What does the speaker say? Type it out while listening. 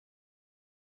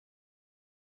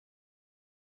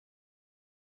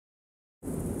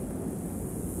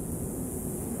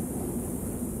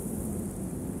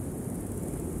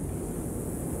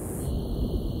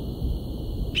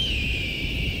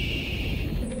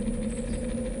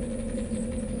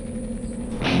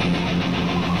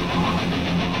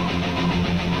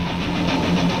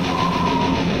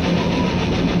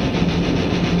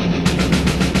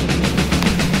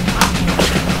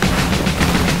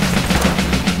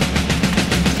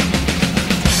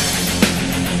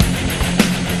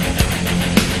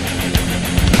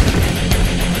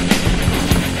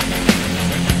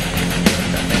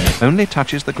only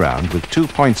touches the ground with 2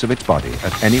 points of its body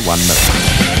at any one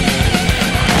moment.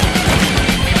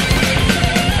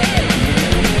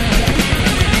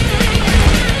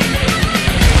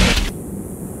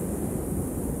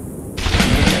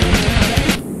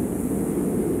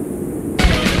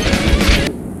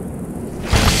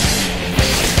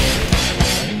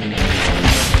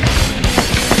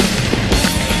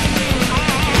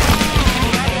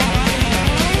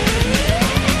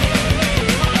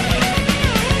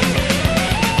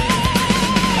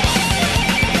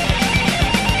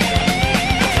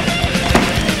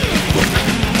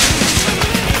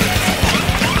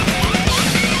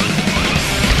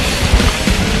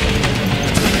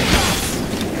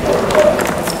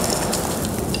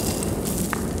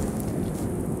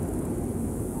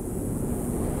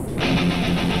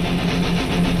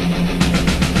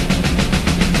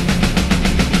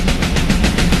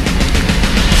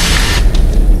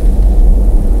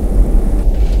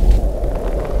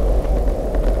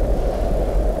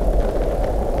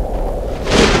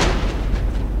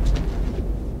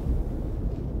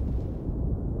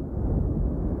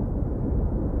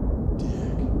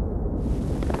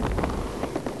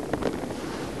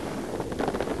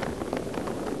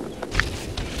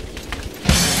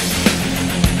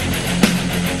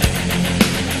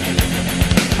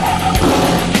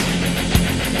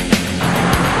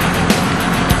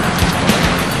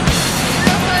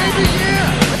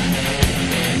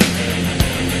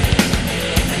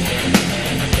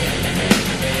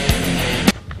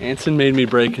 Anson made me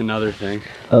break another thing.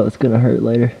 Oh, it's gonna hurt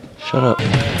later. Shut up.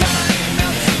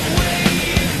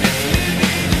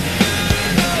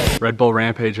 Red Bull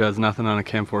Rampage has nothing on a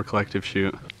Chem 4 collective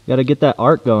shoot. Gotta get that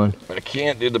arc going. I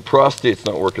can't, dude. The prostate's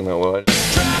not working that well.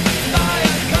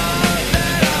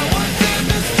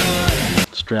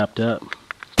 Strapped up.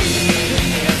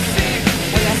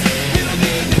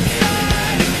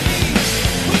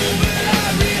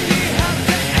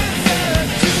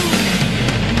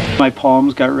 My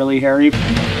palms got really hairy.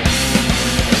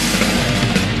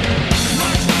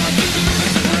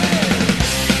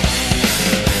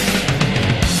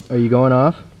 Are you going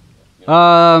off?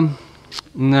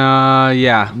 No,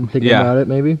 yeah. Thinking about it,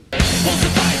 maybe?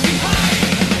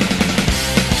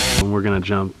 We're gonna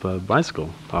jump a bicycle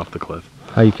off the cliff.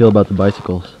 How you feel about the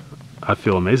bicycles? I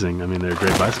feel amazing. I mean, they're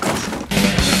great bicycles.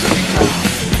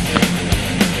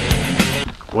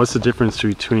 What's the difference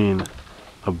between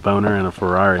a boner and a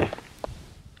Ferrari?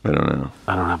 I don't know.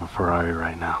 I don't have a Ferrari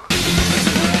right now.